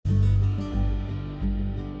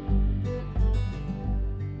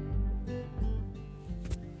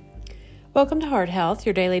Welcome to Heart Health,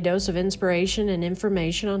 your daily dose of inspiration and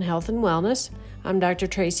information on health and wellness. I'm Dr.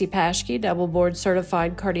 Tracy Paschke, double board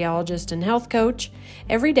certified cardiologist and health coach.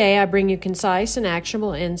 Every day I bring you concise and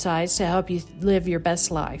actionable insights to help you live your best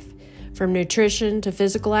life. From nutrition to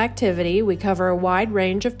physical activity, we cover a wide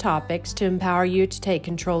range of topics to empower you to take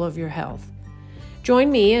control of your health. Join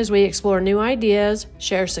me as we explore new ideas,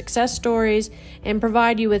 share success stories, and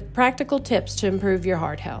provide you with practical tips to improve your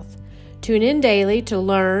heart health. Tune in daily to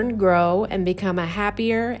learn, grow, and become a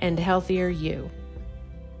happier and healthier you.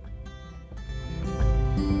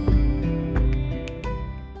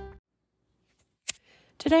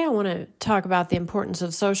 Today I want to talk about the importance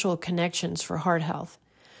of social connections for heart health.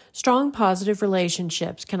 Strong positive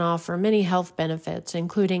relationships can offer many health benefits,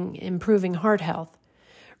 including improving heart health.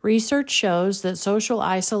 Research shows that social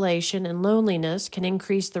isolation and loneliness can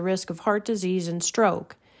increase the risk of heart disease and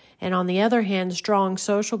stroke. And on the other hand, strong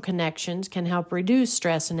social connections can help reduce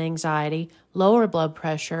stress and anxiety, lower blood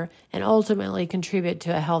pressure, and ultimately contribute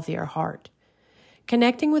to a healthier heart.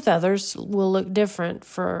 Connecting with others will look different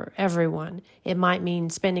for everyone. It might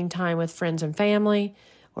mean spending time with friends and family,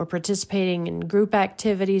 or participating in group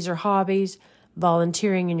activities or hobbies,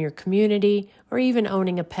 volunteering in your community, or even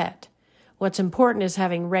owning a pet. What's important is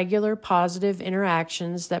having regular positive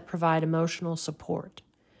interactions that provide emotional support.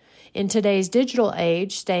 In today's digital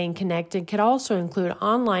age, staying connected can also include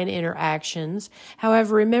online interactions.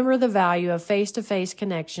 However, remember the value of face-to-face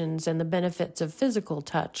connections and the benefits of physical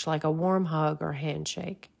touch, like a warm hug or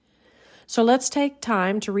handshake. So let's take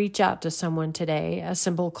time to reach out to someone today. A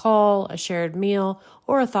simple call, a shared meal,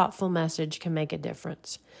 or a thoughtful message can make a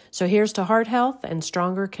difference. So here's to heart health and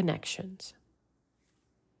stronger connections.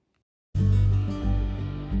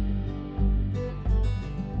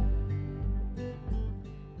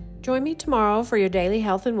 Join me tomorrow for your daily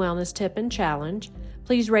health and wellness tip and challenge.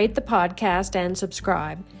 Please rate the podcast and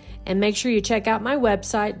subscribe. And make sure you check out my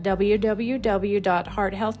website,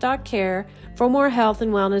 www.hearthealth.care, for more health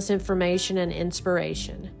and wellness information and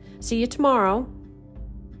inspiration. See you tomorrow.